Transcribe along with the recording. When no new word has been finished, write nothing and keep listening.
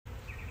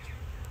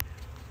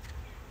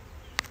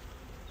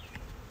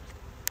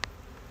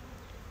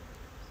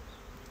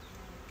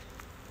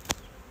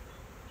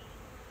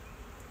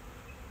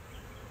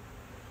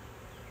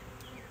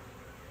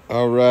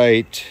All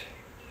right.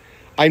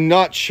 I'm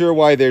not sure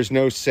why there's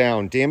no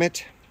sound. Damn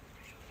it.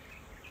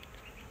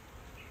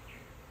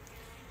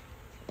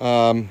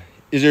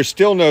 Is there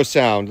still no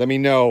sound? Let me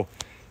know.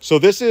 So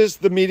this is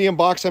the medium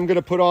box I'm going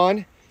to put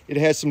on. It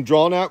has some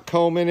drawn out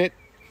comb in it,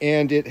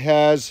 and it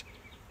has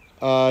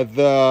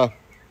the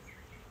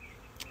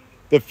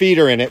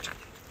feeder in it.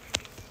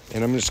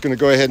 And I'm just going to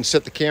go ahead and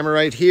set the camera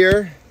right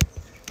here.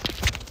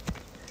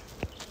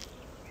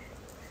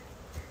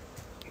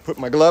 Put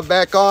my glove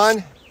back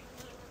on.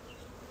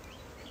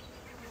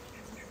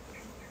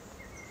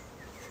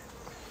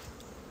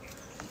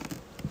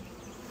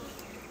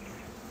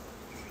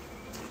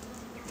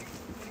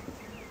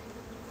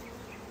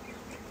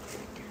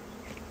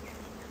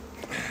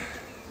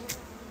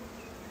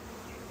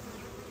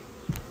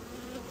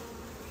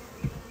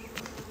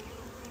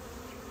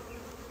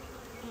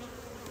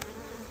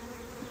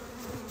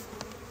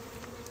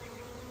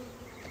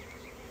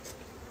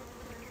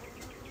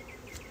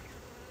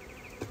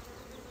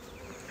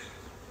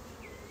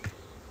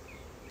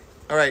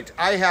 All right,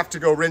 I have to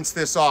go rinse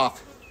this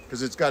off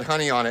because it's got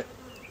honey on it.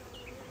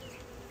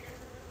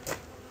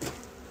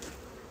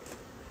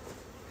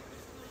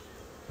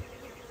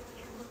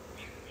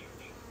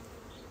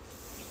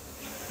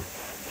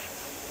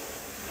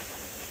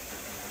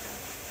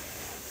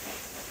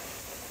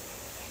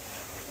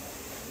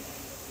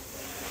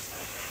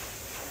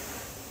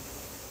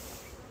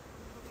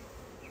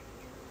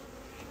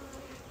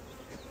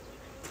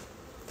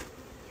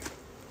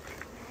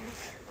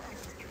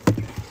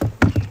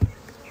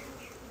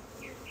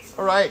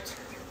 All right.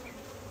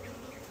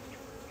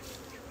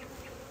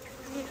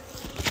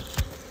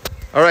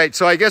 All right,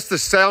 so I guess the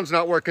sound's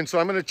not working, so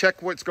I'm going to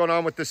check what's going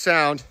on with the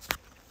sound.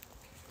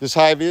 This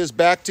hive is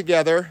back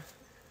together,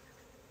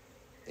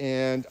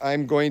 and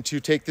I'm going to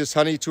take this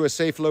honey to a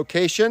safe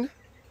location,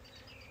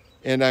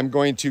 and I'm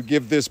going to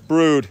give this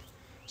brood.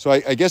 So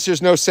I guess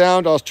there's no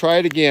sound. I'll try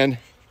it again.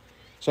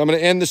 So I'm going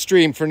to end the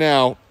stream for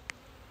now.